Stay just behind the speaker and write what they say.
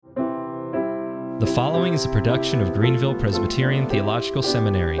The following is a production of Greenville Presbyterian Theological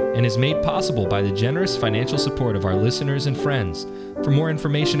Seminary and is made possible by the generous financial support of our listeners and friends. For more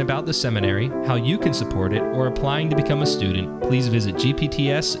information about the seminary, how you can support it, or applying to become a student, please visit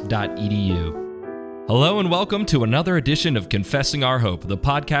gpts.edu. Hello and welcome to another edition of Confessing Our Hope, the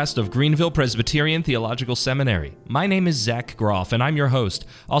podcast of Greenville Presbyterian Theological Seminary. My name is Zach Groff, and I'm your host,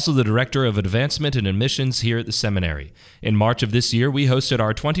 also the Director of Advancement and Admissions here at the seminary. In March of this year, we hosted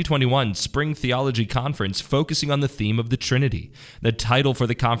our 2021 Spring Theology Conference focusing on the theme of the Trinity. The title for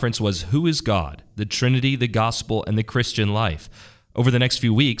the conference was Who is God? The Trinity, the Gospel, and the Christian Life. Over the next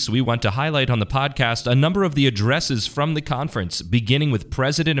few weeks, we want to highlight on the podcast a number of the addresses from the conference, beginning with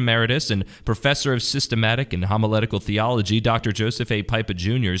President Emeritus and Professor of Systematic and Homiletical Theology, Dr. Joseph A. Pipa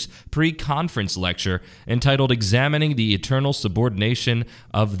Jr.'s pre-conference lecture entitled Examining the Eternal Subordination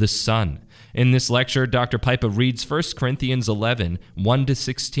of the Son. In this lecture, Dr. Pipa reads 1 Corinthians 11,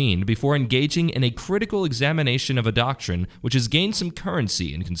 1-16, before engaging in a critical examination of a doctrine which has gained some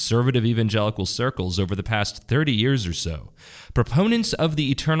currency in conservative evangelical circles over the past 30 years or so. Proponents of the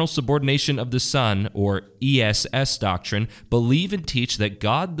eternal subordination of the Son, or ESS doctrine, believe and teach that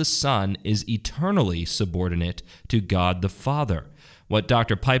God the Son is eternally subordinate to God the Father. What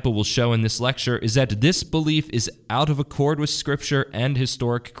Dr. Pipa will show in this lecture is that this belief is out of accord with Scripture and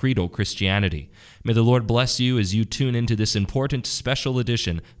historic creedal Christianity. May the Lord bless you as you tune into this important special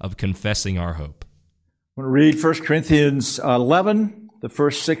edition of Confessing Our Hope. I'm going to read 1 Corinthians 11, the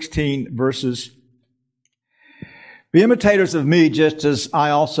first 16 verses. Be imitators of me just as I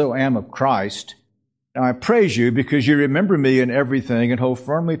also am of Christ. Now I praise you because you remember me in everything and hold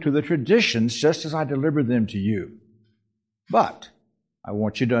firmly to the traditions just as I delivered them to you. But I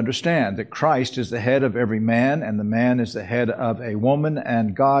want you to understand that Christ is the head of every man, and the man is the head of a woman,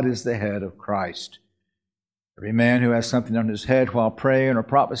 and God is the head of Christ. Every man who has something on his head while praying or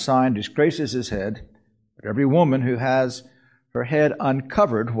prophesying disgraces his head, but every woman who has her head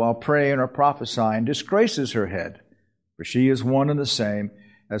uncovered while praying or prophesying disgraces her head, for she is one and the same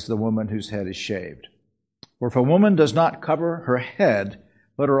as the woman whose head is shaved. For if a woman does not cover her head,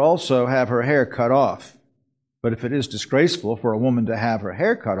 let her also have her hair cut off. But if it is disgraceful for a woman to have her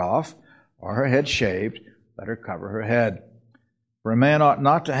hair cut off or her head shaved, let her cover her head. For a man ought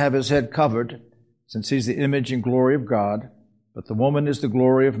not to have his head covered, since he is the image and glory of God, but the woman is the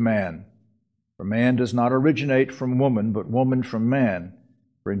glory of man. For man does not originate from woman, but woman from man.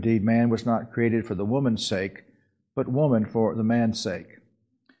 For indeed man was not created for the woman's sake, but woman for the man's sake.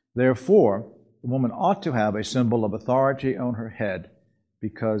 Therefore, the woman ought to have a symbol of authority on her head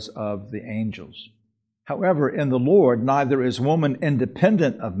because of the angels. However, in the Lord, neither is woman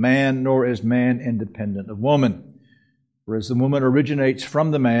independent of man, nor is man independent of woman. For as the woman originates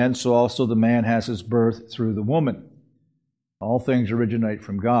from the man, so also the man has his birth through the woman. All things originate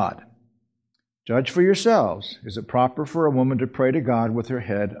from God. Judge for yourselves. Is it proper for a woman to pray to God with her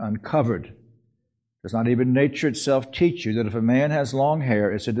head uncovered? Does not even nature itself teach you that if a man has long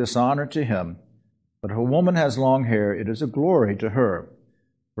hair, it's a dishonor to him? But if a woman has long hair, it is a glory to her,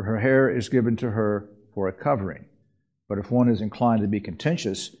 for her hair is given to her for a covering. But if one is inclined to be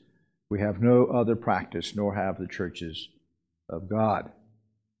contentious, we have no other practice, nor have the churches of God.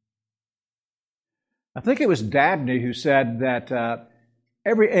 I think it was Dabney who said that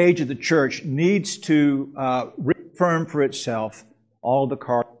every age of the church needs to reaffirm for itself all the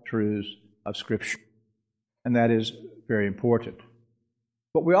cardinal truths of Scripture. And that is very important.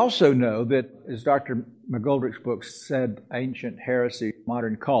 But we also know that, as Dr. McGoldrick's book said, Ancient Heresy,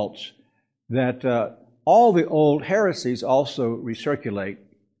 Modern Cults, that all the old heresies also recirculate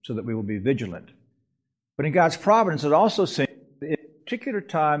so that we will be vigilant. But in God's providence, it also seems that in particular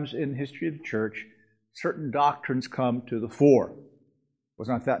times in the history of the church, certain doctrines come to the fore. It was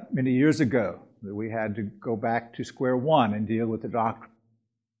not that many years ago that we had to go back to square one and deal with the doctrine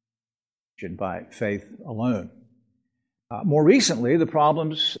by faith alone. More recently, the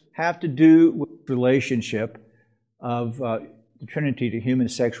problems have to do with the relationship of the Trinity to human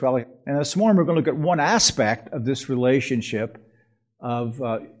sexuality. And this morning we're going to look at one aspect of this relationship of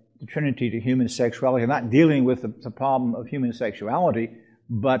the Trinity to human sexuality, not dealing with the problem of human sexuality,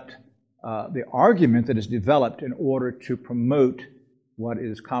 but the argument that is developed in order to promote what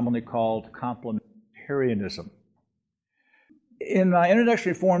is commonly called complementarianism. In my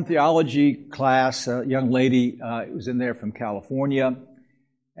Introductory Reformed Theology class, a young lady was in there from California,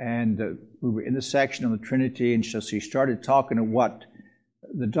 and we were in the section on the Trinity, and so she started talking of what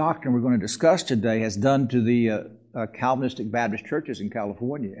the doctrine we're going to discuss today has done to the Calvinistic Baptist churches in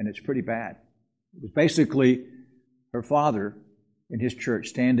California, and it's pretty bad. It was basically her father in his church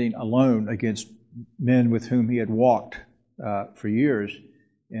standing alone against men with whom he had walked for years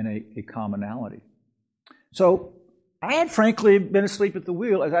in a commonality. So I had frankly been asleep at the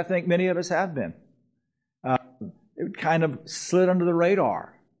wheel, as I think many of us have been. It kind of slid under the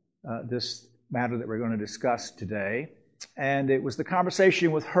radar, this matter that we're going to discuss today. And it was the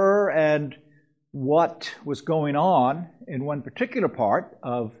conversation with her and what was going on in one particular part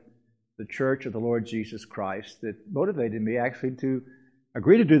of the Church of the Lord Jesus Christ that motivated me actually to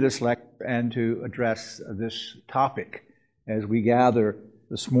agree to do this lecture and to address this topic as we gather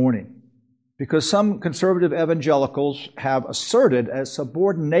this morning. Because some conservative evangelicals have asserted as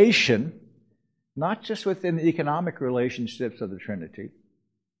subordination, not just within the economic relationships of the Trinity,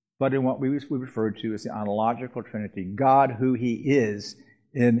 but in what we refer to as the ontological Trinity, God who He is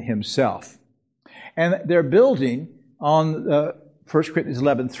in Himself. And they're building on 1 Corinthians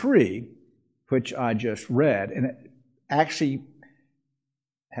 11:3, which I just read, and it actually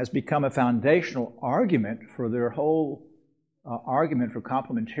has become a foundational argument for their whole argument for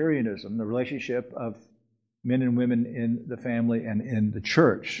complementarianism, the relationship of men and women in the family and in the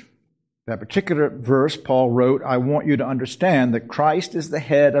church. That particular verse, Paul wrote, I want you to understand that Christ is the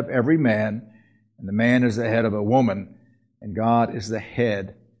head of every man, and the man is the head of a woman, and God is the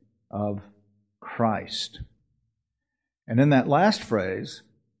head of Christ. And in that last phrase,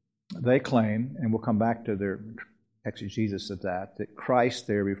 they claim, and we'll come back to their exegesis of that Christ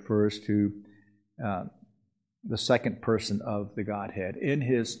there refers to the second person of the Godhead in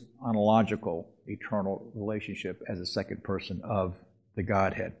His ontological, eternal relationship as the second person of the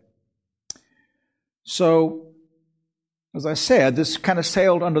Godhead. So, as I said, this kind of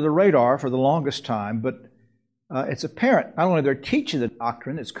sailed under the radar for the longest time, but it's apparent not only they're teaching the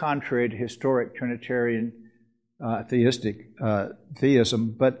doctrine, it's contrary to historic Trinitarian theistic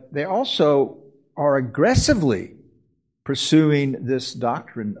theism, but they also are aggressively pursuing this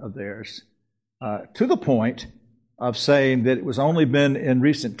doctrine of theirs to the point of saying that it was only been in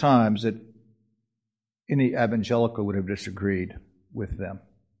recent times that any evangelical would have disagreed with them.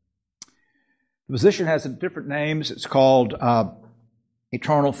 The position has different names. It's called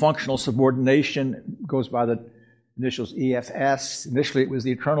eternal functional subordination. It goes by the initials EFS. Initially, it was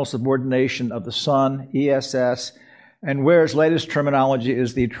the eternal subordination of the Son, ESS, and Ware's latest terminology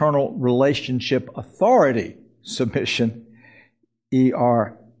is the eternal relationship authority submission,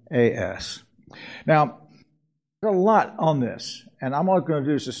 ERAS. Now, there's a lot on this, and I'm all going to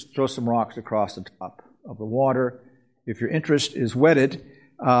do is just throw some rocks across the top of the water. If your interest is whetted,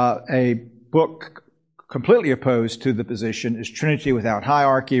 a book completely opposed to the position is Trinity Without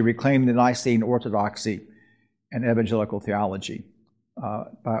Hierarchy, Reclaiming the Nicene Orthodoxy and Evangelical Theology,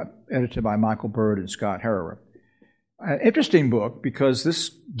 edited by Michael Bird and Scott Harrower. An interesting book because this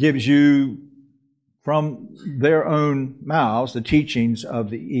gives you, from their own mouths, the teachings of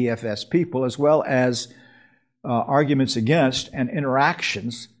the EFS people, as well as arguments against and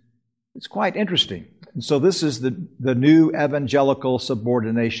interactions. It's quite interesting. And so this is the new evangelical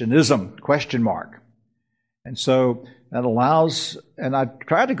subordinationism, question mark. And so that allows, and I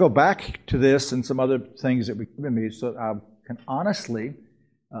tried to go back to this and some other things that were given me so that I can honestly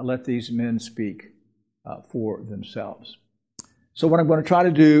let these men speak for themselves. So what I'm going to try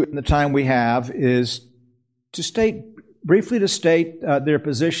to do in the time we have is to briefly state their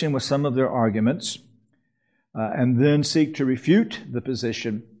position with some of their arguments, and then seek to refute the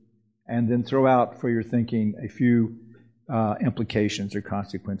position, and then throw out for your thinking a few implications or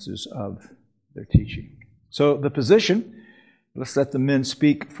consequences of their teaching. So the position, let's let the men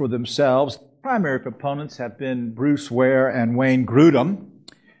speak for themselves. Primary proponents have been Bruce Ware and Wayne Grudem.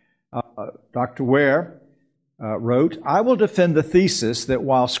 Dr. Ware wrote, I will defend the thesis that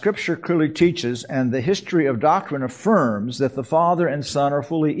while Scripture clearly teaches and the history of doctrine affirms that the Father and Son are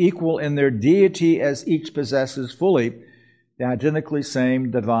fully equal in their deity as each possesses fully the identically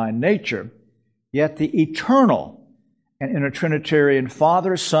same divine nature, yet the eternal and intertrinitarian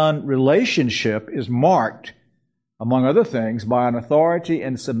Father-Son relationship is marked, among other things, by an authority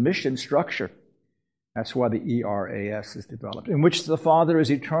and submission structure. That's why the ERAS is developed, in which the Father is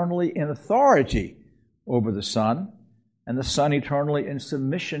eternally in authority over the Son, and the Son eternally in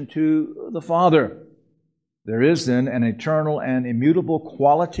submission to the Father. There is then an eternal and immutable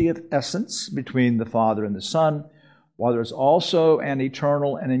quality of essence between the Father and the Son, while there is also an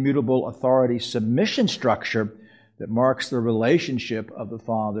eternal and immutable authority submission structure that marks the relationship of the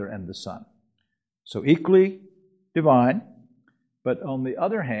Father and the Son. So equally divine, but on the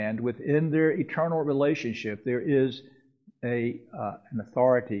other hand, within their eternal relationship, there is an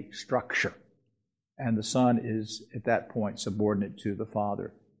authority structure. And the Son is, at that point, subordinate to the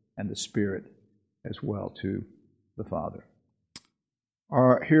Father, and the Spirit as well to the Father.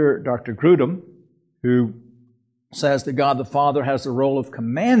 Here, Dr. Grudem, who says that God the Father has the role of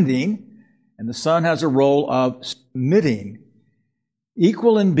commanding And the Son has a role of submitting,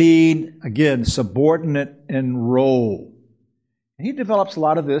 equal in being, again, subordinate in role. And he develops a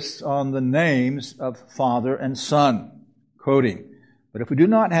lot of this on the names of Father and Son, quoting, "But if we do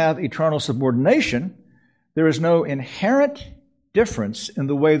not have eternal subordination, there is no inherent difference in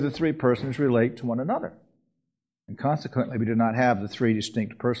the way the three persons relate to one another. And consequently, we do not have the three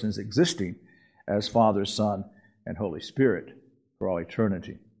distinct persons existing as Father, Son, and Holy Spirit for all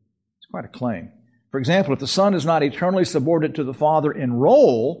eternity." It's quite a claim. For example, if the Son is not eternally subordinate to the Father in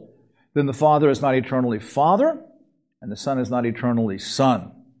role, then the Father is not eternally Father, and the Son is not eternally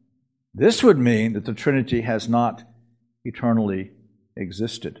Son. This would mean that the Trinity has not eternally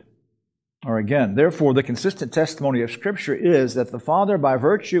existed. Or again, therefore, the consistent testimony of Scripture is that the Father, by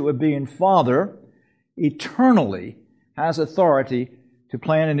virtue of being Father, eternally has authority to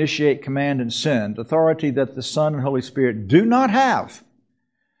plan, initiate, command, and send, authority that the Son and Holy Spirit do not have.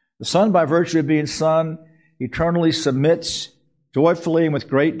 The Son, by virtue of being Son, eternally submits joyfully and with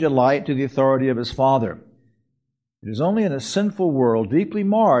great delight to the authority of His Father. It is only in a sinful world, deeply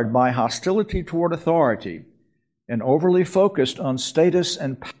marred by hostility toward authority and overly focused on status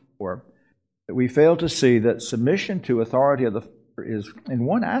and power, that we fail to see that submission to authority of the Father is, in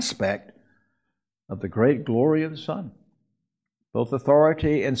one aspect, of the great glory of the Son. Both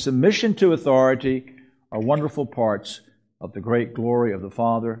authority and submission to authority are wonderful parts of the great glory of the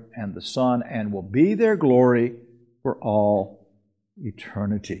Father and the Son, and will be their glory for all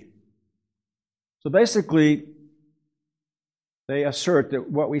eternity. So basically, they assert that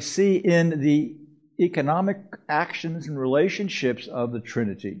what we see in the economic actions and relationships of the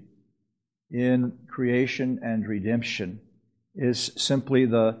Trinity in creation and redemption is simply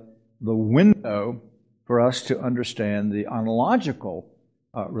the window for us to understand the ontological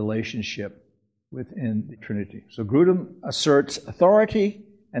relationship within the Trinity. So Grudem asserts authority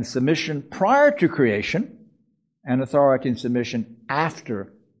and submission prior to creation and authority and submission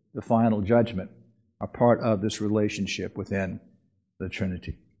after the final judgment are part of this relationship within the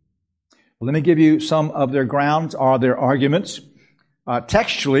Trinity. Well, let me give you some of their grounds or their arguments.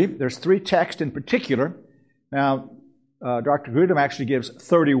 Textually, there's three texts in particular. Now, Dr. Grudem actually gives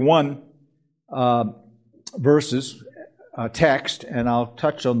 31 verses text, and I'll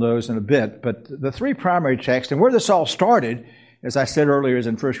touch on those in a bit. But the three primary texts, and where this all started, as I said earlier, is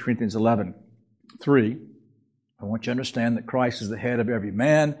in 1 Corinthians 11:3. I want you to understand that Christ is the head of every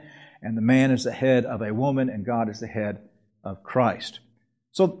man, and the man is the head of a woman, and God is the head of Christ.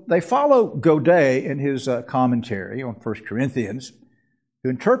 So they follow Godet in his commentary on 1 Corinthians, who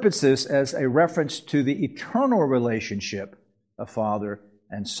interprets this as a reference to the eternal relationship of Father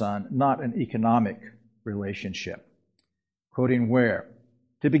and Son, not an economic relationship. Quoting where?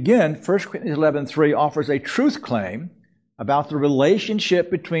 To begin, 1 Corinthians 11:3 offers a truth claim about the relationship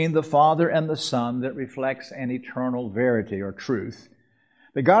between the Father and the Son that reflects an eternal verity or truth.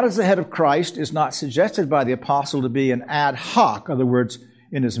 That God as the head of Christ is not suggested by the apostle to be an ad hoc, in other words,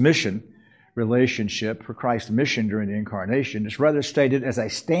 in his mission relationship for Christ's mission during the incarnation. It's rather stated as a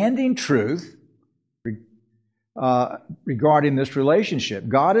standing truth regarding this relationship.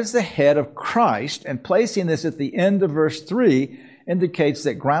 God is the head of Christ, and placing this at the end of verse 3 indicates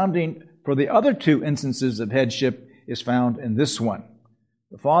that grounding for the other two instances of headship is found in this one.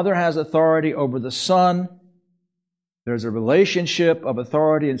 The Father has authority over the Son. There's a relationship of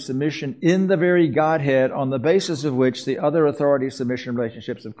authority and submission in the very Godhead on the basis of which the other authority submission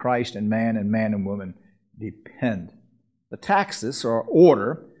relationships of Christ and man and woman depend. The taxis, or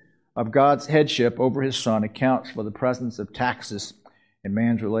order, of God's headship over His Son accounts for the presence of taxis in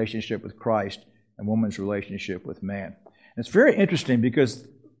man's relationship with Christ and woman's relationship with man. And it's very interesting because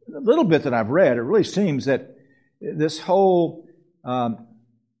a little bit that I've read, it really seems that this whole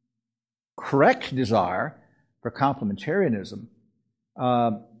correct desire for complementarianism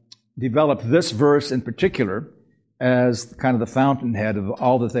developed this verse in particular as kind of the fountainhead of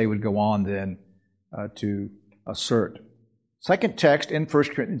all that they would go on then to assert. Second text in 1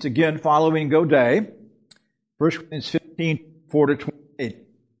 Corinthians, again following Godet, 1 Corinthians 15:4-28,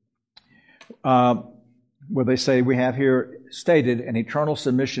 where they say we have here stated an eternal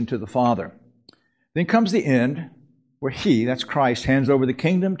submission to the Father. Then comes the end, where He, that's Christ, hands over the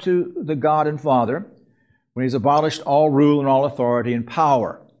kingdom to the God and Father, when He's abolished all rule and all authority and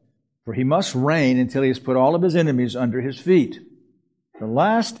power. For He must reign until He has put all of His enemies under His feet. The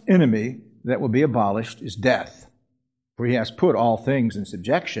last enemy that will be abolished is death, for He has put all things in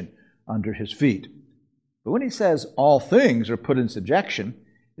subjection under His feet. But when He says all things are put in subjection,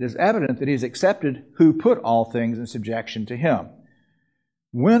 it is evident that He's accepted who put all things in subjection to Him.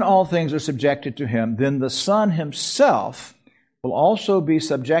 When all things are subjected to Him, then the Son Himself will also be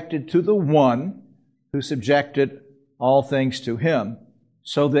subjected to the one who subjected all things to him,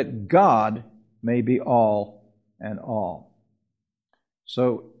 so that God may be all and all.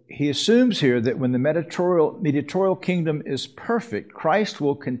 So he assumes here that when the mediatorial kingdom is perfect, Christ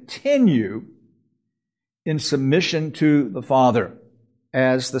will continue in submission to the Father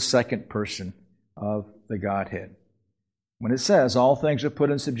as the second person of the Godhead. When it says all things are put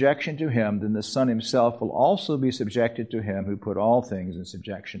in subjection to him, then the Son himself will also be subjected to him who put all things in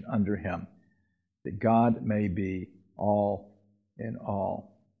subjection under him, that God may be all in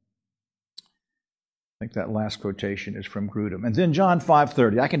all. I think that last quotation is from Grudem. And then John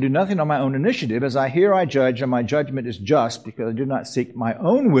 5:30, I can do nothing on my own initiative. As I hear, I judge, and my judgment is just, because I do not seek my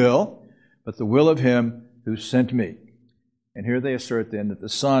own will, but the will of him who sent me. And here they assert then that the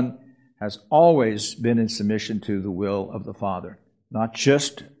Son has always been in submission to the will of the Father, not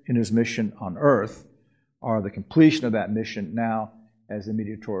just in his mission on earth, or the completion of that mission now as the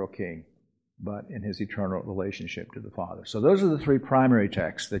mediatorial king, but in his eternal relationship to the Father. So those are the three primary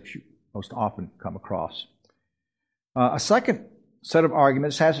texts that you most often come across. A second set of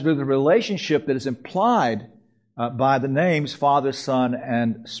arguments has to do with the relationship that is implied by the names Father, Son,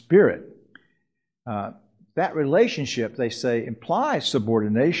 and Spirit. That relationship, they say, implies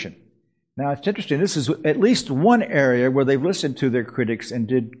subordination. Now, it's interesting. This is at least one area where they've listened to their critics and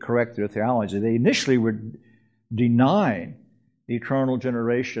did correct their theology. They initially were denying the eternal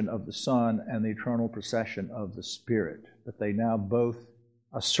generation of the Son and the eternal procession of the Spirit. But they now both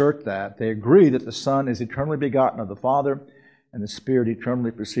assert that. They agree that the Son is eternally begotten of the Father, and the Spirit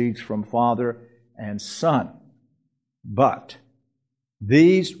eternally proceeds from Father and Son. But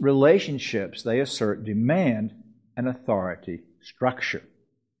these relationships, they assert, demand an authority structure.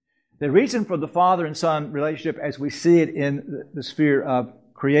 The reason for the Father and Son relationship as we see it in the sphere of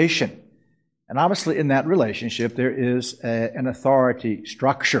creation. And obviously in that relationship there is an authority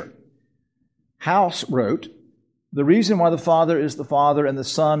structure. House wrote, the reason why the Father is the Father and the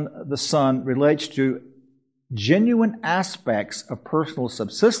Son relates to genuine aspects of personal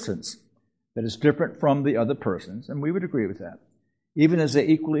subsistence that is different from the other persons, and we would agree with that. Even as they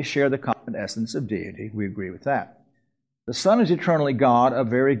equally share the common essence of deity, we agree with that. The Son is eternally God, a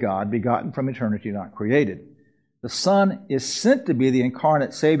very God, begotten from eternity, not created. The Son is sent to be the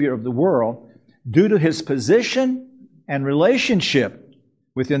incarnate Savior of the world due to his position and relationship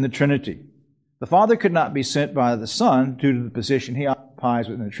within the Trinity. The Father could not be sent by the Son due to the position he occupies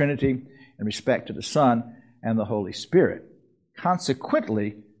within the Trinity in respect to the Son and the Holy Spirit.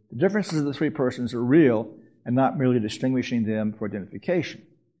 Consequently, the differences of the three persons are real and not merely distinguishing them for identification.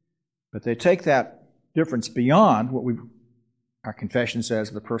 But they take that difference beyond what our confession says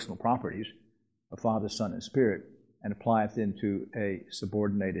of the personal properties of Father, Son, and Spirit, and apply it then to a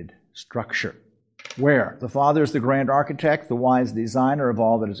subordinated structure, where the Father is the grand architect, the wise designer of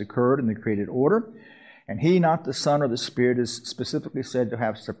all that has occurred in the created order, and he, not the Son or the Spirit, is specifically said to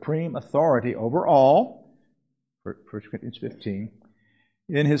have supreme authority over all, 1 Corinthians 15.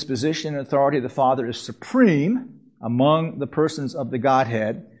 In his position and authority, the Father is supreme among the persons of the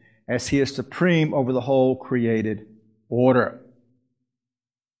Godhead, as he is supreme over the whole created order.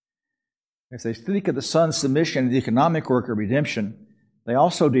 As they speak of the Son's submission and the economic work of redemption, they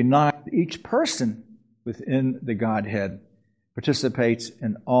also deny that each person within the Godhead participates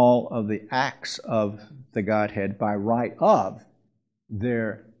in all of the acts of the Godhead by right of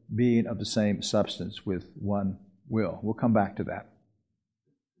their being of the same substance with one will. We'll come back to that.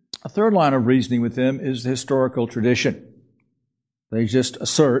 A third line of reasoning with them is the historical tradition. They just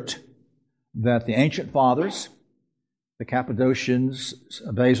assert that the ancient fathers, the Cappadocians,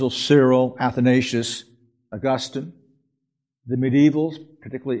 Basil, Cyril, Athanasius, Augustine, the medievals,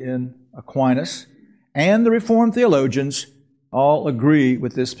 particularly in Aquinas, and the Reformed theologians all agree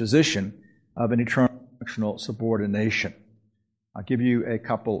with this position of an eternal functional subordination. I'll give you a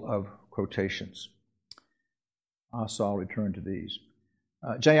couple of quotations. So I'll return to these.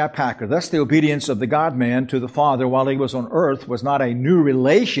 J.I. Packer, thus the obedience of the God-man to the Father while he was on earth was not a new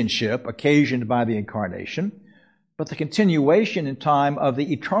relationship occasioned by the incarnation, but the continuation in time of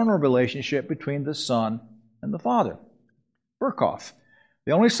the eternal relationship between the Son and the Father. Berkhoff,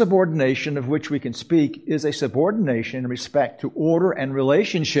 the only subordination of which we can speak is a subordination in respect to order and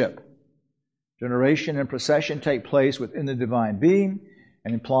relationship. Generation and procession take place within the divine being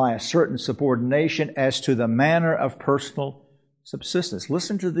and imply a certain subordination as to the manner of personal subsistence.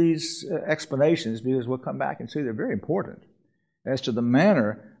 Listen to these explanations, because we'll come back and see they're very important as to the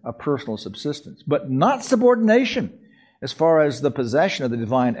manner of personal subsistence, but not subordination as far as the possession of the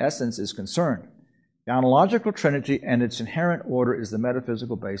divine essence is concerned. The ontological Trinity and its inherent order is the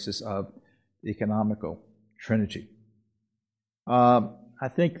metaphysical basis of the economical Trinity. I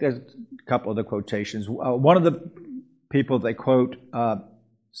think there's a couple other quotations. One of the people they quote,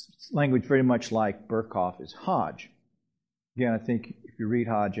 language very much like Berkhoff, is Hodge. Again, I think if you read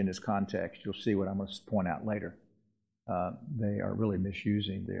Hodge in his context, you'll see what I'm going to point out later. They are really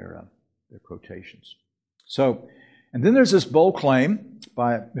misusing their quotations. So, and then there's this bold claim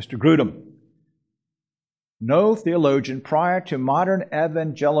by Mr. Grudem. No theologian prior to modern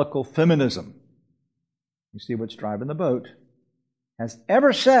evangelical feminism, you see what's driving the boat, has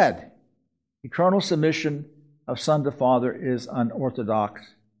ever said eternal submission of Son to Father is unorthodox,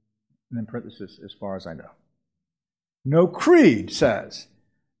 and in parenthesis, as far as I know. No creed says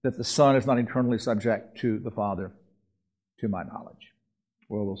that the Son is not eternally subject to the Father, to my knowledge.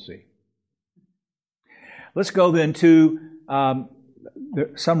 Well, we'll see. Let's go then to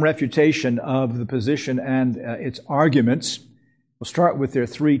some refutation of the position and its arguments. We'll start with their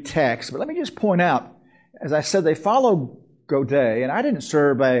three texts, but let me just point out, as I said, they follow Godet, and I didn't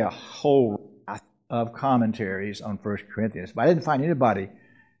survey a whole raft of commentaries on 1 Corinthians, but I didn't find anybody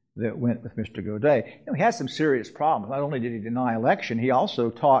that went with Mr. Godet. You know, he had some serious problems. Not only did he deny election, he also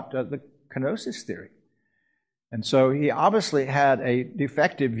taught the kenosis theory. And so he obviously had a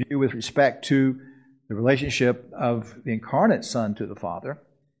defective view with respect to the relationship of the incarnate Son to the Father.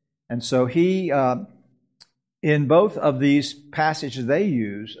 And so he, in both of these passages they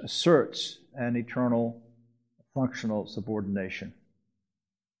use, asserts an eternal functional subordination.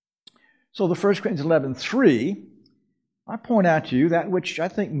 So the 1 Corinthians 11:3, I point out to you that which I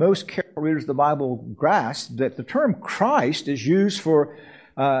think most careful readers of the Bible grasp, that the term Christ is used for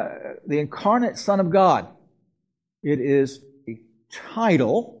the incarnate Son of God. It is a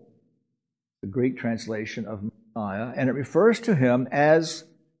title, the Greek translation of Messiah, and it refers to him as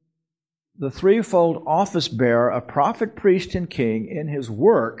the threefold office bearer of prophet, priest, and king in his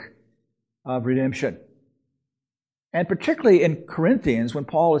work of redemption. And particularly in Corinthians, when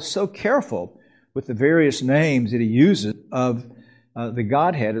Paul is so careful with the various names that he uses of the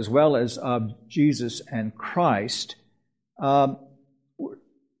Godhead as well as of Jesus and Christ, Paul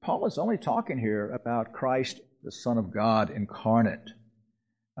is only talking here about Christ, the Son of God incarnate.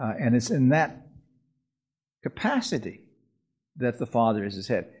 And it's in that capacity that the Father is his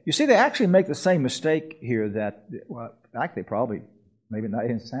head. You see, they actually make the same mistake here that, well, in fact, they probably, maybe not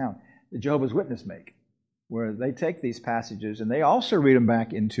in sound, the Jehovah's Witnesses make, where they take these passages and they also read them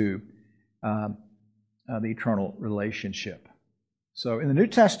back into the eternal relationship. So in the New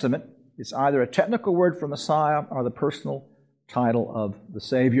Testament, it's either a technical word for Messiah or the personal title of the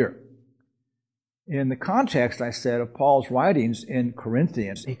Savior. In the context, I said, of Paul's writings in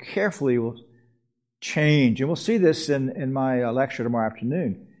Corinthians, he carefully will change. And we'll see this in my lecture tomorrow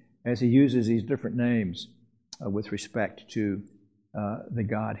afternoon as he uses these different names with respect to the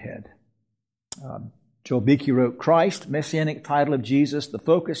Godhead. Joel Beeke wrote, Christ, messianic title of Jesus, the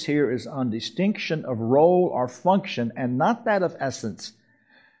focus here is on distinction of role or function and not that of essence.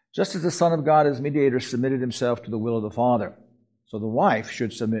 Just as the Son of God as mediator submitted himself to the will of the Father, so the wife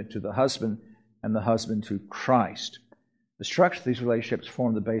should submit to the husband and the husband to Christ. The structure of these relationships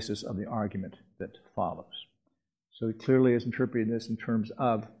form the basis of the argument that follows. So he clearly is interpreting this in terms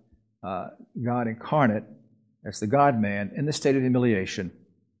of God incarnate as the God-man in the state of humiliation,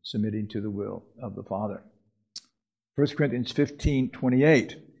 submitting to the will of the Father. 1 Corinthians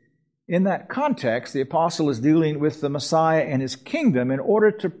 15:28. In that context, the apostle is dealing with the Messiah and his kingdom in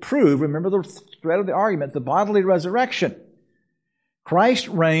order to prove, remember the thread of the argument, the bodily resurrection. Christ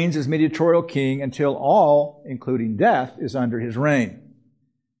reigns as mediatorial king until all, including death, is under his reign.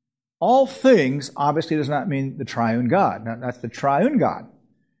 All things obviously does not mean the triune God. Now, that's the triune God.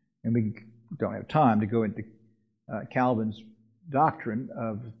 And we don't have time to go into Calvin's doctrine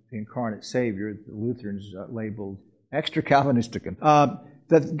of the incarnate Savior, the Lutherans labeled extra Calvinistic.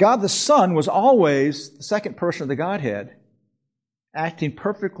 That God the Son was always the second person of the Godhead, acting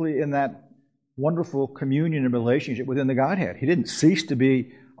perfectly in that wonderful communion and relationship within the Godhead. He didn't cease to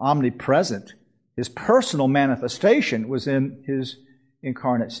be omnipresent. His personal manifestation was in his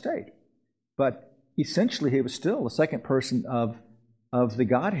incarnate state. But essentially, he was still the second person of the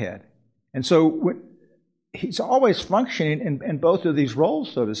Godhead. And so he's always functioning in both of these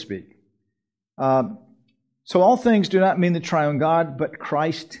roles, so to speak. So all things do not mean the triune God, but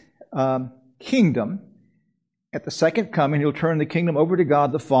Christ's kingdom. At the second coming, he'll turn the kingdom over to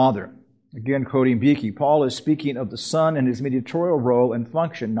God the Father. Again, quoting Beeke, Paul is speaking of the Son and his mediatorial role and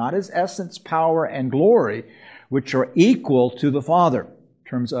function, not his essence, power, and glory, which are equal to the Father in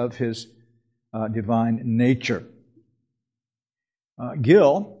terms of his divine nature.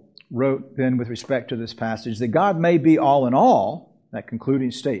 Gill wrote then with respect to this passage that God may be all in all, that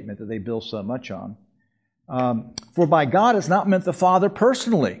concluding statement that they build so much on, For by God is not meant the Father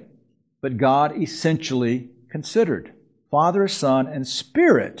personally, but God essentially considered. Father, Son, and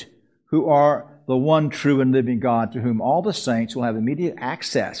Spirit, who are the one true and living God, to whom all the saints will have immediate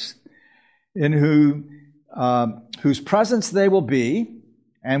access, in whose presence they will be,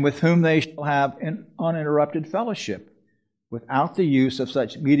 and with whom they shall have an uninterrupted fellowship, without the use of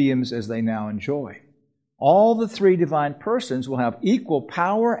such mediums as they now enjoy. All the three divine persons will have equal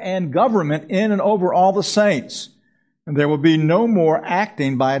power and government in and over all the saints, and there will be no more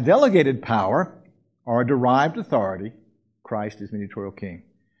acting by a delegated power or a derived authority. Christ is mediatorial king.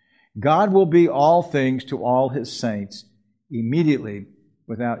 God will be all things to all His saints immediately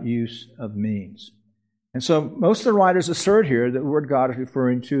without use of means. And so most of the writers assert here that the word God is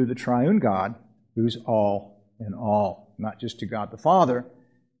referring to the triune God, who's all in all, not just to God the Father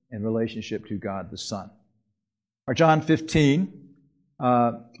in relationship to God the Son. Our John 15,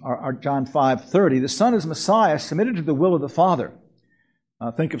 our John 5:30, the Son is Messiah, submitted to the will of the Father.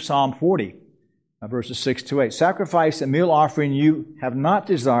 Think of Psalm 40, verses 6 to 8. Sacrifice and meal offering you have not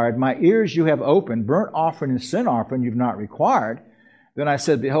desired. My ears you have opened. Burnt offering and sin offering you've not required. Then I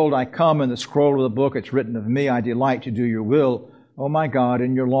said, behold, I come, in the scroll of the book it's written of me. I delight to do your will, O my God,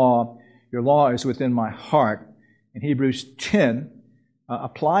 in your law. Your law is within my heart. And Hebrews 10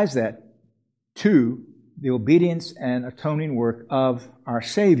 applies that to the obedience and atoning work of our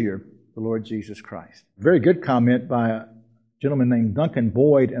Savior, the Lord Jesus Christ. Very good comment by a gentleman named Duncan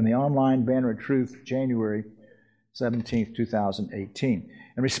Boyd in the online Banner of Truth, January 17th, 2018.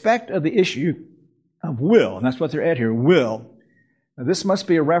 In respect of the issue of will, and that's what they're at here, will, now this must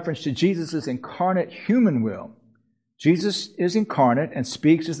be a reference to Jesus' incarnate human will. Jesus is incarnate and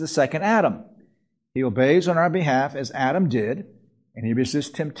speaks as the second Adam. He obeys on our behalf as Adam did, and he resists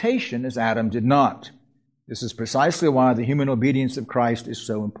temptation as Adam did not. This is precisely why the human obedience of Christ is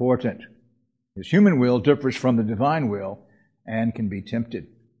so important. His human will differs from the divine will and can be tempted,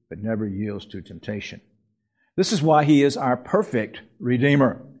 but never yields to temptation. This is why He is our perfect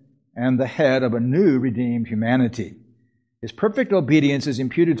Redeemer and the head of a new redeemed humanity. His perfect obedience is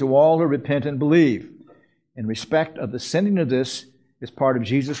imputed to all who repent and believe. In respect of the sending of this is part of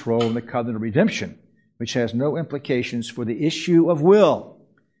Jesus' role in the covenant of redemption, which has no implications for the issue of will.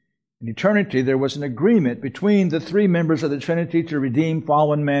 In eternity, there was an agreement between the three members of the Trinity to redeem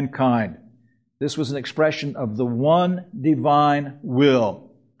fallen mankind. This was an expression of the one divine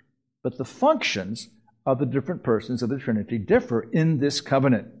will. But the functions of the different persons of the Trinity differ in this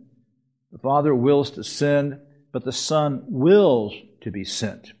covenant. The Father wills to send, but the Son wills to be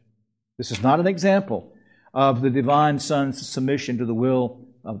sent. This is not an example of the divine Son's submission to the will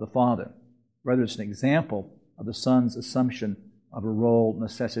of the Father. Rather, it's an example of the Son's assumption of a role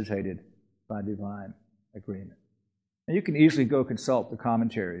necessitated by divine agreement. And you can easily go consult the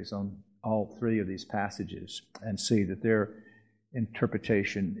commentaries on all three of these passages and see that their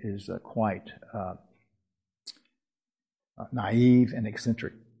interpretation is quite naive and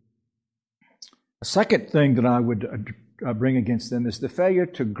eccentric. A second thing that I would bring against them is the failure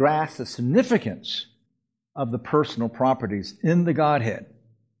to grasp the significance of the personal properties in the Godhead.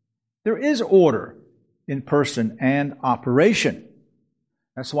 There is order in person and operation.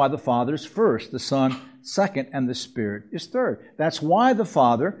 That's why the Father is first, the Son second, and the Spirit is third. That's why the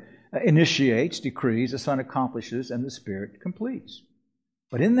Father initiates, decrees, the Son accomplishes, and the Spirit completes.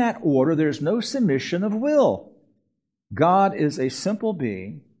 But in that order, there's no submission of will. God is a simple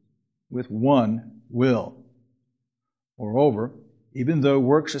being with one will. Moreover, even though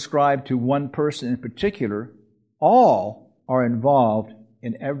works ascribed to one person in particular, all are involved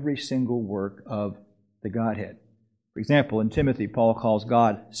in every single work of the Godhead. For example, in Timothy, Paul calls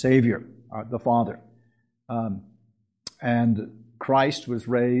God Savior, the Father. And Christ was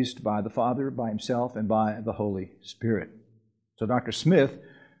raised by the Father, by Himself, and by the Holy Spirit. So Dr. Smith,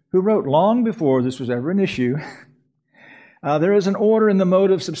 who wrote long before this was ever an issue, there is an order in the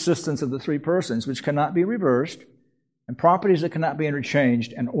mode of subsistence of the three persons which cannot be reversed, and properties that cannot be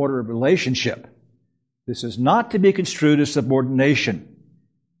interchanged, and order of relationship. This is not to be construed as subordination.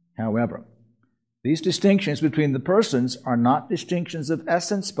 However, these distinctions between the persons are not distinctions of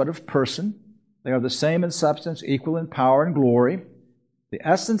essence, but of person. They are the same in substance, equal in power and glory. The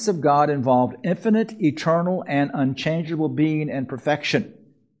essence of God involved infinite, eternal, and unchangeable being and perfection.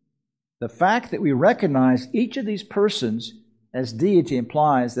 The fact that we recognize each of these persons as deity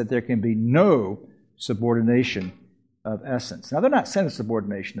implies that there can be no subordination of essence. Now, they're not saying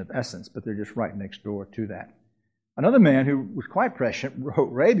subordination of essence, but they're just right next door to that. Another man who was quite prescient,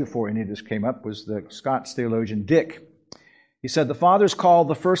 wrote way before any of this came up, was the Scots theologian Dick. He said, the Father is called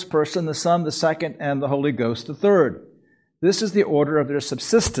the first person, the Son the second, and the Holy Ghost the third. This is the order of their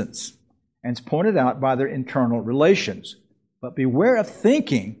subsistence. and is pointed out by their internal relations. But beware of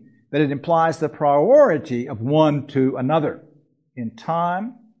thinking that it implies the priority of one to another in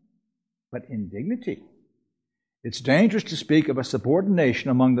time, but in dignity. It's dangerous to speak of a subordination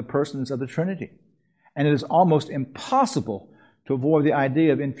among the persons of the Trinity, and it is almost impossible to avoid the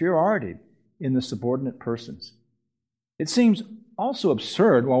idea of inferiority in the subordinate persons. It seems also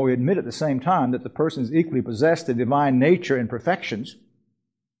absurd, while we admit at the same time that the persons equally possess the divine nature and perfections.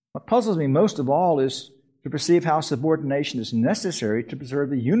 What puzzles me most of all is to perceive how subordination is necessary to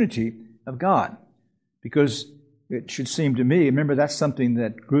preserve the unity of God. Because it should seem to me, remember that's something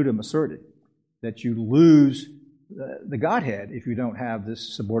that Grudem asserted, that you lose the Godhead if you don't have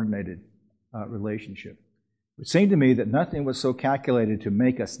this subordinated relationship. It seemed to me that nothing was so calculated to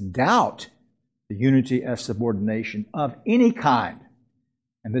make us doubt the unity as subordination of any kind,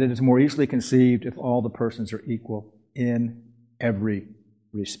 and that it is more easily conceived if all the persons are equal in every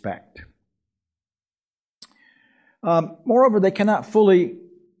respect. Moreover, they cannot fully,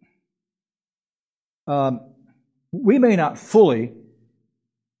 we may not fully,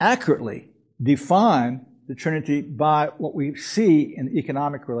 accurately define the Trinity by what we see in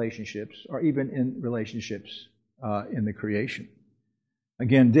economic relationships or even in relationships in the creation.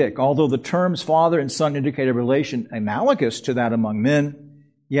 Again, Dick, although the terms Father and Son indicate a relation analogous to that among men,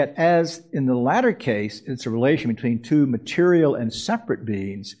 yet as in the latter case, it's a relation between two material and separate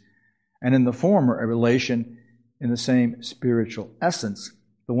beings, and in the former, a relation in the same spiritual essence.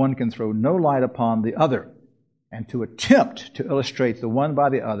 The one can throw no light upon the other, and to attempt to illustrate the one by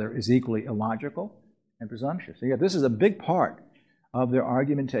the other is equally illogical and presumptuous. So, this is a big part of their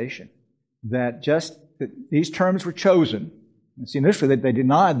argumentation, that just that these terms were chosen. And see, initially they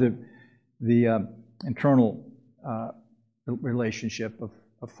denied the internal relationship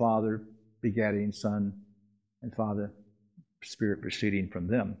of Father begetting Son and Father Spirit proceeding from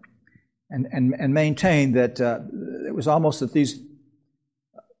them, and maintained that it was almost that these,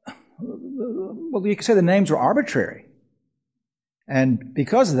 well, you could say the names were arbitrary, and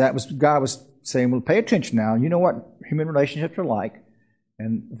because of that, God was saying, well, pay attention now. You know what human relationships are like,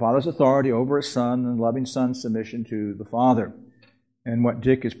 and the Father's authority over His Son and loving Son's submission to the Father. And what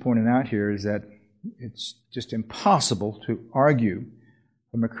Dick is pointing out here is that it's just impossible to argue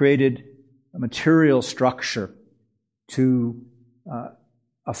from a created material structure to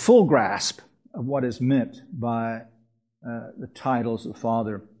a full grasp of what is meant by the titles of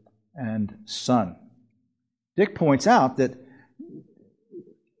Father and Son. Dick points out that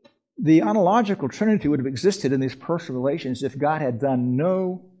the ontological Trinity would have existed in these personal relations if God had done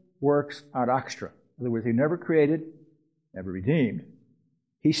no works ad extra. In other words, He never created, never redeemed.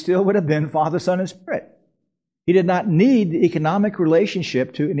 He still would have been Father, Son, and Spirit. He did not need the economic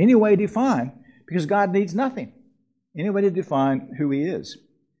relationship to in any way define, because God needs nothing, any way to define who He is.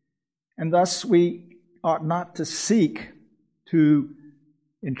 And thus we ought not to seek to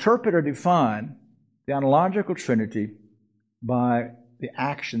interpret or define the ontological Trinity by the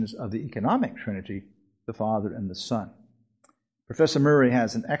actions of the economic Trinity, the Father and the Son. Professor Murray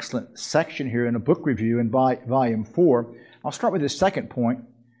has an excellent section here in a book review in Volume 4. I'll start with his second point.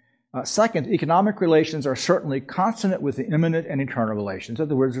 Second, economic relations are certainly consonant with the immanent and eternal relations. In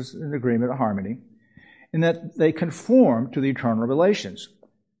other words, there's an agreement, a harmony, in that they conform to the eternal relations.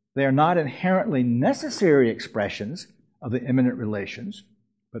 They are not inherently necessary expressions of the immanent relations,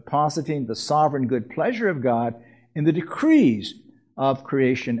 but positing the sovereign good pleasure of God in the decrees of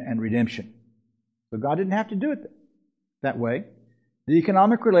creation and redemption. So God didn't have to do it that way. The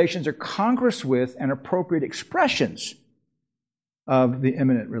economic relations are congruous with and appropriate expressions of the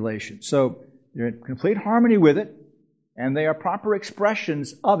immanent relation. So they're in complete harmony with it, and they are proper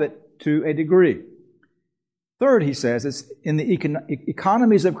expressions of it to a degree. Third, he says, it's in the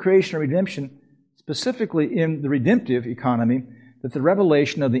economies of creation and redemption, specifically in the redemptive economy, that the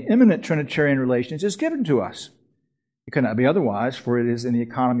revelation of the immanent Trinitarian relations is given to us. It cannot be otherwise, for it is in the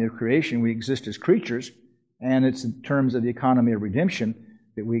economy of creation we exist as creatures, and it's in terms of the economy of redemption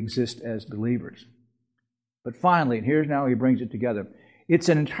that we exist as believers. But finally, and here's now he brings it together, it's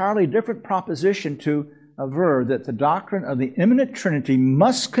an entirely different proposition to aver that the doctrine of the immanent Trinity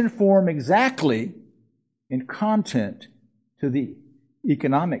must conform exactly in content to the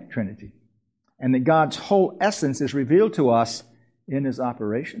economic Trinity, and that God's whole essence is revealed to us in His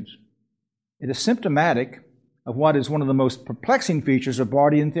operations. It is symptomatic of what is one of the most perplexing features of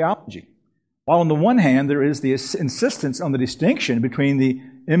Bardian theology. While on the one hand there is the insistence on the distinction between the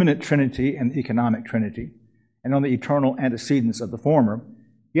immanent Trinity and the economic Trinity, and on the eternal antecedents of the former,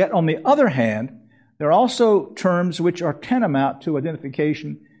 yet on the other hand, there are also terms which are tantamount to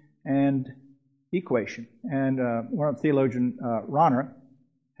identification and equation. And one theologian, Rahner,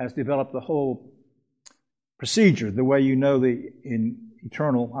 has developed the whole procedure, the way you know the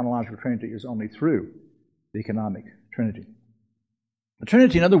eternal ontological Trinity is only through the economic Trinity. The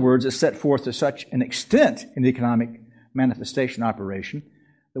Trinity, in other words, is set forth to such an extent in the economic manifestation operation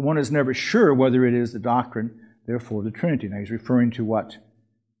that one is never sure whether it is the doctrine, therefore the Trinity. Now he's referring to what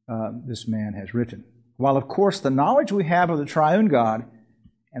this man has written. While, of course, the knowledge we have of the triune God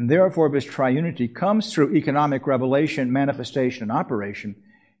and therefore of His triunity comes through economic revelation, manifestation, and operation,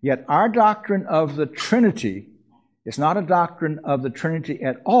 yet our doctrine of the Trinity is not a doctrine of the Trinity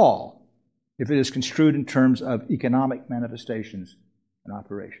at all if it is construed in terms of economic manifestations and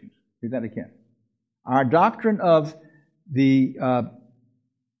operations. Read that again. Our doctrine of the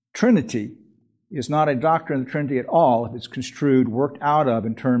Trinity is not a doctrine of the Trinity at all if it's construed, worked out of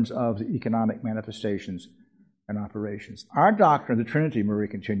in terms of the economic manifestations and operations. Our doctrine of the Trinity, Murray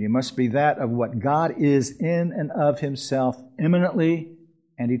continued, must be that of what God is in and of Himself immanently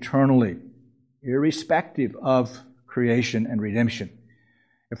and eternally, irrespective of creation and redemption.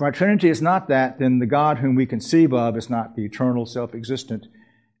 If our Trinity is not that, then the God whom we conceive of is not the eternal, self-existent,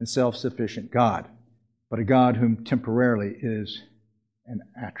 and self-sufficient God, but a God whom temporarily is an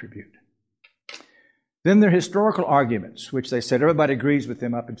attribute. Then there are historical arguments, which they said everybody agrees with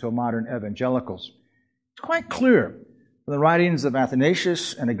them up until modern evangelicals. It's quite clear from the writings of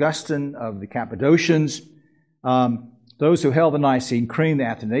Athanasius and Augustine, of the Cappadocians, those who held the Nicene Creed, the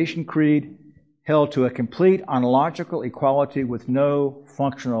Athanasian Creed, held to a complete ontological equality with no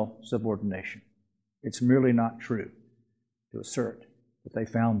functional subordination. It's merely not true to assert that they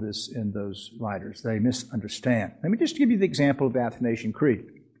found this in those writers. They misunderstand. Let me just give you the example of the Athanasian Creed.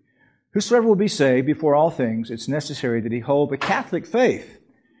 Whosoever will be saved before all things, it's necessary that he hold the Catholic faith.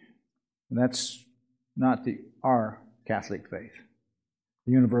 And that's not our Catholic faith,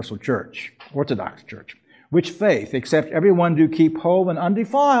 the universal church, Orthodox church. Which faith, except everyone do keep whole and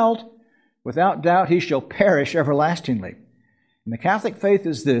undefiled, without doubt he shall perish everlastingly. And the Catholic faith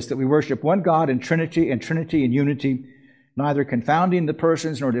is this, that we worship one God in Trinity, and Trinity in unity, neither confounding the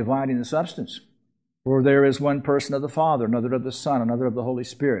persons nor dividing the substance. For there is one person of the Father, another of the Son, another of the Holy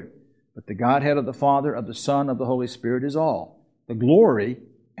Spirit. But the Godhead of the Father, of the Son, of the Holy Spirit is all. The glory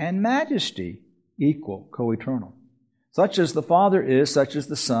and majesty equal, co-eternal. Such as the Father is, such as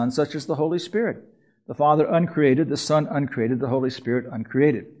the Son, such as the Holy Spirit. The Father uncreated, the Son uncreated, the Holy Spirit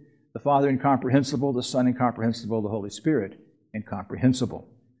uncreated. The Father incomprehensible, the Son incomprehensible, the Holy Spirit incomprehensible.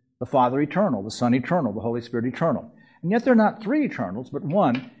 The Father eternal, the Son eternal, the Holy Spirit eternal. And yet there are not three eternals, but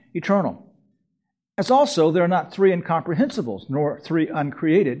one eternal. As also there are not three incomprehensibles, nor three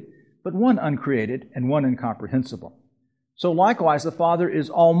uncreated, but one uncreated and one incomprehensible. So likewise the Father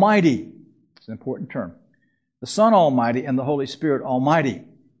is almighty. It's an important term. The Son almighty and the Holy Spirit almighty.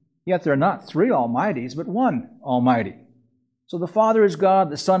 Yet there are not three almighties, but one almighty. So the Father is God,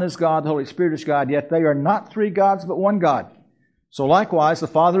 the Son is God, the Holy Spirit is God, yet they are not three gods, but one God. So likewise the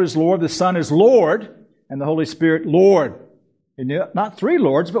Father is Lord, the Son is Lord, and the Holy Spirit Lord. And not three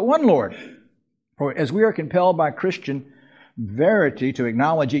Lords, but one Lord. For as we are compelled by Christian verity to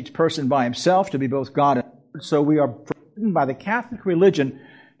acknowledge each person by himself to be both God and Lord, so we are forbidden by the Catholic religion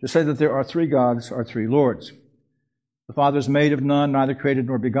to say that there are three gods or three Lords. The Father is made of none, neither created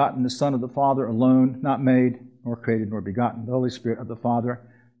nor begotten. The Son of the Father alone, not made, nor created nor begotten. The Holy Spirit of the Father,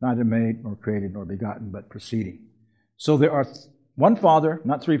 neither made nor created nor begotten, but proceeding. So there are one Father,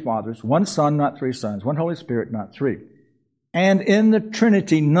 not three fathers, one Son, not three sons, one Holy Spirit, not three. And in the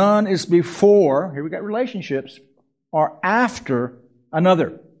Trinity, none is before, here we got relationships, or after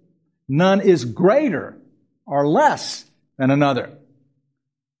another. None is greater or less than another.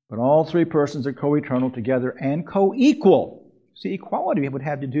 But all three persons are co-eternal together and co-equal. See, equality would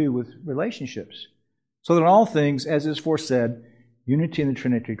have to do with relationships. So that in all things, as is foresaid, unity in the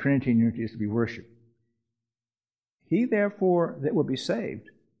Trinity, Trinity and unity is to be worshipped. He, therefore, that will be saved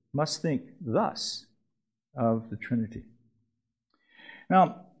must think thus of the Trinity.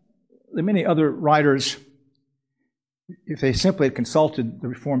 Now, there are many other writers, if they simply had consulted the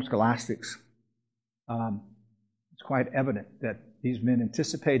Reformed scholastics, it's quite evident that these men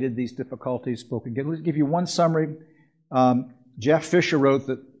anticipated these difficulties, spoke again. Let's give you one summary. Jeff Fisher wrote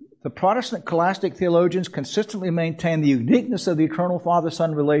that the Protestant scholastic theologians consistently maintain the uniqueness of the eternal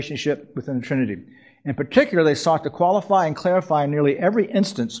Father-Son relationship within the Trinity. In particular, they sought to qualify and clarify nearly every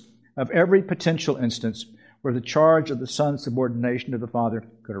instance of every potential instance where the charge of the Son's subordination to the Father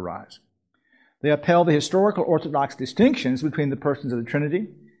could arise. They upheld the historical orthodox distinctions between the persons of the Trinity,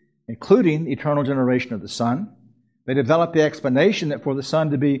 including the eternal generation of the Son. They developed the explanation that for the Son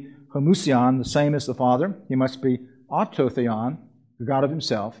to be homoousion, the same as the Father, he must be autotheon, the God of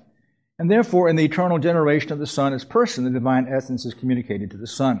himself. And therefore, in the eternal generation of the Son as person, the divine essence is communicated to the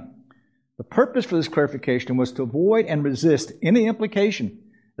Son. The purpose for this clarification was to avoid and resist any implication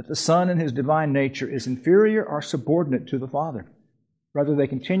that the Son in his divine nature is inferior or subordinate to the Father. Rather, they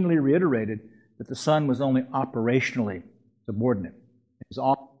continually reiterated that the Son was only operationally subordinate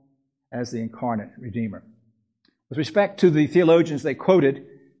as the incarnate Redeemer. With respect to the theologians they quoted,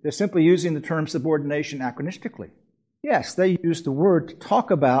 they're simply using the term subordination anachronistically. Yes, they use the word to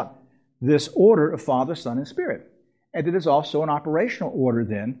talk about this order of Father, Son, and Spirit. And it is also an operational order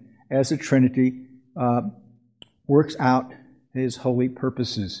then, as the Trinity works out his holy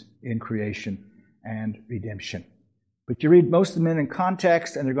purposes in creation and redemption. But you read most of them in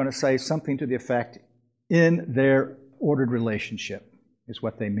context, and they're going to say something to the effect, in their ordered relationship, is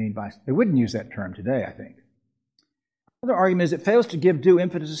what they mean by. They wouldn't use that term today, I think. Another argument is it fails to give due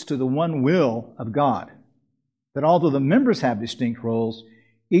emphasis to the one will of God, that although the members have distinct roles,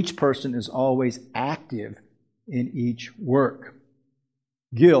 each person is always active in each work.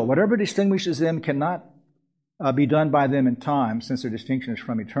 Gil, whatever distinguishes them cannot be done by them in time, since their distinction is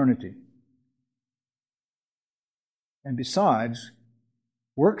from eternity. And besides,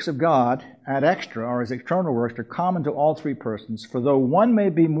 works of God ad extra, or as external works, are common to all three persons, for though one may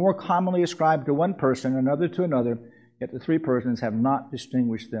be more commonly ascribed to one person, another to another, yet the three persons have not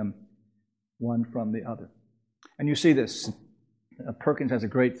distinguished them one from the other. And you see this. Perkins has a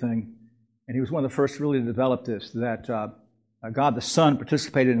great thing, and he was one of the first really to develop this, that God the Son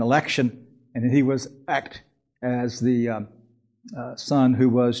participated in election, and he was act as the Son who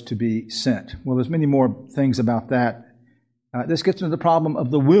was to be sent. Well, there's many more things about that. This gets into the problem of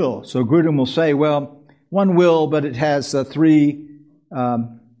the will. So Grudem will say, well, one will, but it has three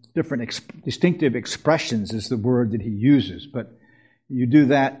different distinctive expressions is the word that he uses. But you do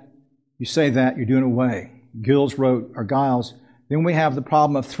that, you say that, you're doing away. Giles wrote, then we have the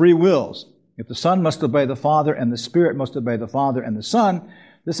problem of three wills. If the Son must obey the Father and the Spirit must obey the Father and the Son,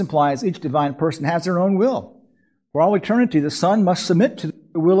 this implies each divine person has their own will. For all eternity, the Son must submit to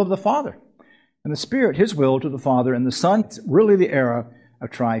the will of the Father, and the Spirit his will to the Father and the Son. It's really the era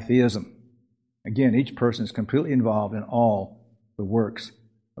of tritheism. Again, each person is completely involved in all the works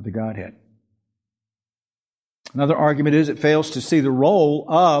of the Godhead. Another argument is it fails to see the role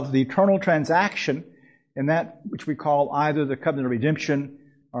of the eternal transaction in that which we call either the covenant of redemption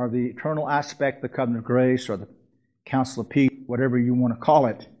or the eternal aspect, the covenant of grace, or the council of peace, whatever you want to call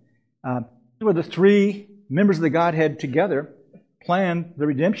it, where the three members of the Godhead together plan the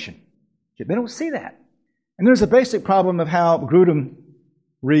redemption. They don't see that. And there's a basic problem of how Grudem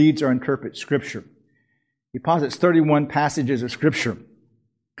reads or interprets Scripture. He posits 31 passages of Scripture,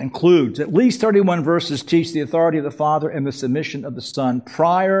 concludes at least 31 verses teach the authority of the Father and the submission of the Son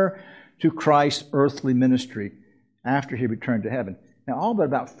prior to Christ's earthly ministry after he returned to heaven. Now, all but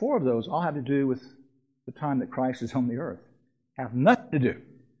about 4 of those all have to do with the time that Christ is on the earth. Have nothing to do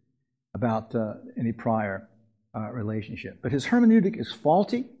about any prior relationship. But his hermeneutic is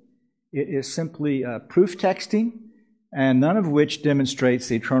faulty. It is simply proof texting, and none of which demonstrates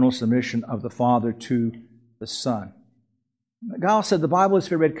the eternal submission of the Father to the Son. Giles said the Bible is to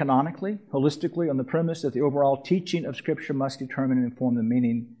be read canonically, holistically, on the premise that the overall teaching of Scripture must determine and inform the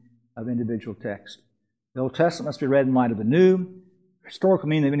meaning of individual text. The Old Testament must be read in light of the New. Historical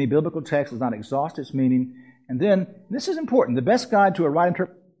meaning of any biblical text does not exhaust its meaning. And then, this is important, the best guide to a right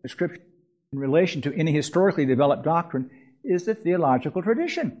interpretation of Scripture in relation to any historically developed doctrine is the theological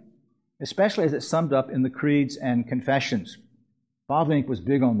tradition, especially as it's summed up in the creeds and confessions. Bavinck was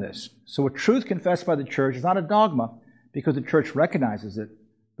big on this. So a truth confessed by the church is not a dogma because the church recognizes it,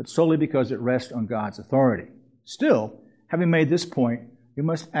 but solely because it rests on God's authority. Still, having made this point, we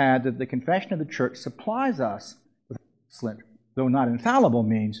must add that the confession of the church supplies us with excellent, though not infallible,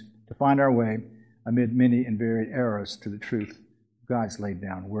 means to find our way amid many and varied errors to the truth of God's laid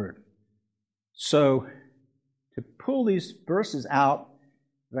down word. So, to pull these verses out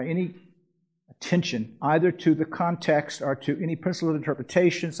by any attention, either to the context or to any principle of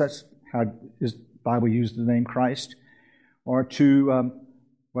interpretation, such how is the Bible used the name Christ, or to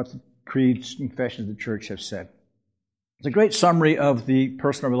what the creeds and confessions of the church have said. It's a great summary of the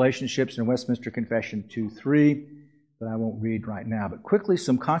personal relationships in Westminster Confession 2:3 that I won't read right now. But quickly,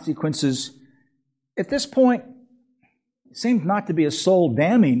 some consequences. At this point, it seems not to be a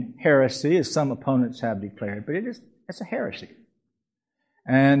soul-damning heresy, as some opponents have declared, but it's a heresy.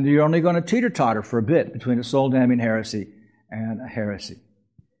 And you're only going to teeter-totter for a bit between a soul-damning heresy and a heresy.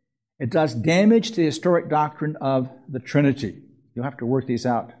 It does damage to the historic doctrine of the Trinity. You'll have to work these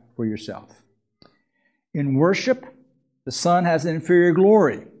out for yourself. In worship, the Son has an inferior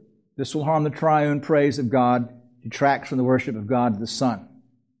glory. This will harm the triune praise of God, detracts from the worship of God the Son.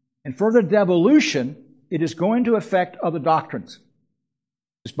 And further devolution, it is going to affect other doctrines.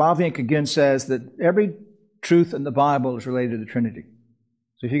 As Bavinck again says that every truth in the Bible is related to the Trinity.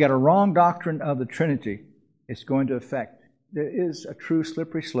 So if you got a wrong doctrine of the Trinity, it's going to affect. There is a true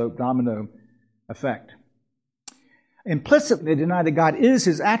slippery slope domino effect. Implicitly, they deny that God is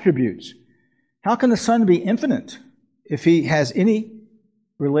His attributes. How can the Son be infinite if He has any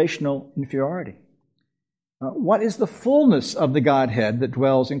relational inferiority? What is the fullness of the Godhead that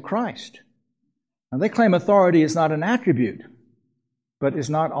dwells in Christ? Now, they claim authority is not an attribute, but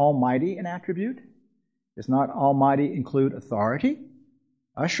is not Almighty an attribute? Does not Almighty include authority?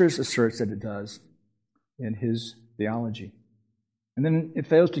 Ushers asserts that it does in his theology. And then it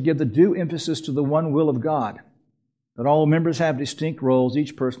fails to give the due emphasis to the one will of God, that all members have distinct roles.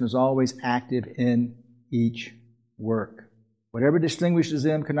 Each person is always active in each work. Whatever distinguishes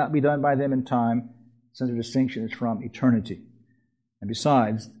them cannot be done by them in time, since their distinction is from eternity. And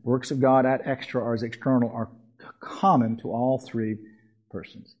besides, works of God ad extra or as external are common to all three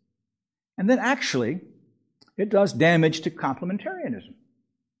persons. And then actually, it does damage to complementarianism.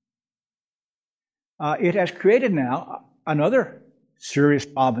 It has created now another serious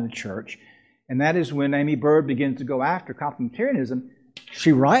problem in the church, and that is when Amy Bird begins to go after complementarianism,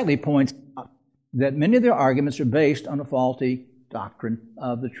 she rightly points out that many of their arguments are based on a faulty doctrine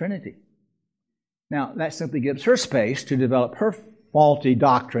of the Trinity. Now, that simply gives her space to develop her faulty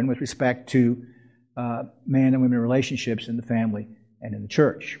doctrine with respect to man and women relationships in the family and in the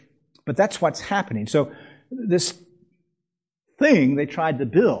church. But that's what's happening. So this thing they tried to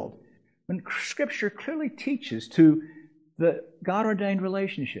build, when Scripture clearly teaches to the God-ordained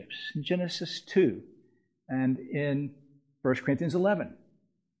relationships in Genesis 2 and in 1 Corinthians 11,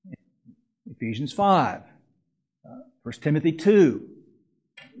 Ephesians 5, 1 Timothy 2.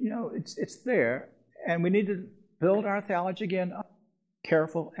 You know, it's there, and we need to build our theology again on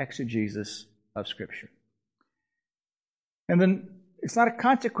careful exegesis of Scripture. And then it's not a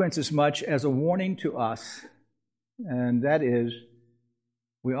consequence as much as a warning to us, and that is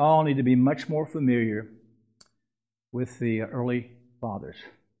we all need to be much more familiar with the early fathers,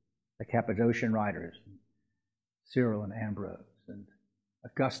 the Cappadocian writers, Cyril and Ambrose, and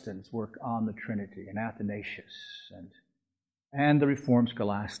Augustine's work on the Trinity, and Athanasius, and the Reformed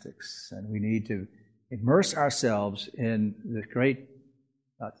scholastics. And we need to immerse ourselves in the great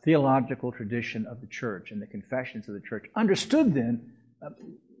theological tradition of the church and the confessions of the church, understood then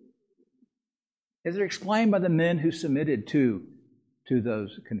as they're explained by the men who submitted to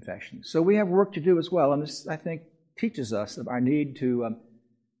those confessions. So we have work to do as well, and this, I think, teaches us of our need to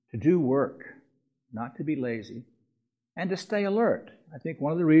do work, not to be lazy, and to stay alert. I think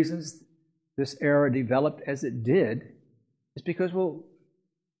one of the reasons this era developed as it did is because, well,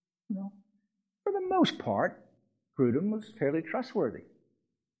 you know, for the most part, Grudem was fairly trustworthy.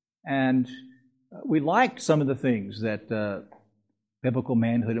 And we liked some of the things that biblical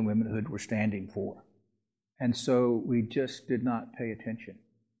manhood and womanhood were standing for. And so we just did not pay attention.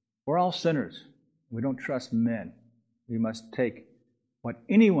 We're all sinners. We don't trust men. We must take what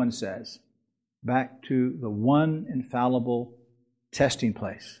anyone says back to the one infallible testing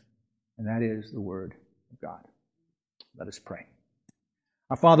place, and that is the Word of God. Let us pray.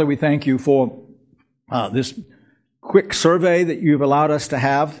 Our Father, we thank you for this quick survey that you've allowed us to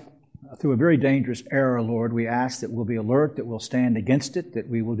have through a very dangerous era, Lord. We ask that we'll be alert, that we'll stand against it, that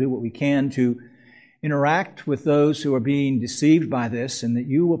we will do what we can to interact with those who are being deceived by this, and that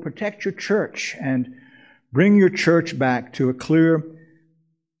you will protect your church and bring your church back to a clear,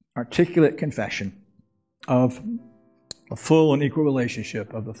 articulate confession of a full and equal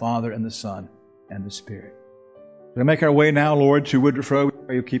relationship of the Father and the Son and the Spirit. We make our way now, Lord, to Woodruff Road. We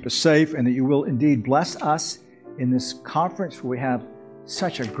pray you'll keep us safe and that you will indeed bless us in this conference where we have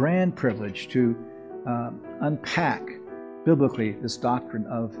such a grand privilege to unpack biblically this doctrine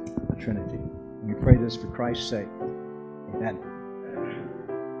of the Trinity. We pray this for Christ's sake. Amen.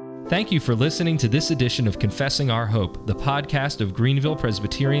 Thank you for listening to this edition of Confessing Our Hope, the podcast of Greenville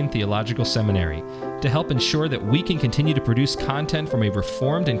Presbyterian Theological Seminary. To help ensure that we can continue to produce content from a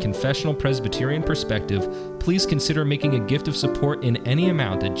Reformed and confessional Presbyterian perspective, please consider making a gift of support in any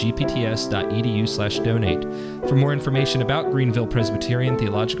amount at gpts.edu/donate. For more information about Greenville Presbyterian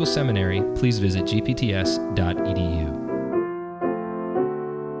Theological Seminary, please visit gpts.edu.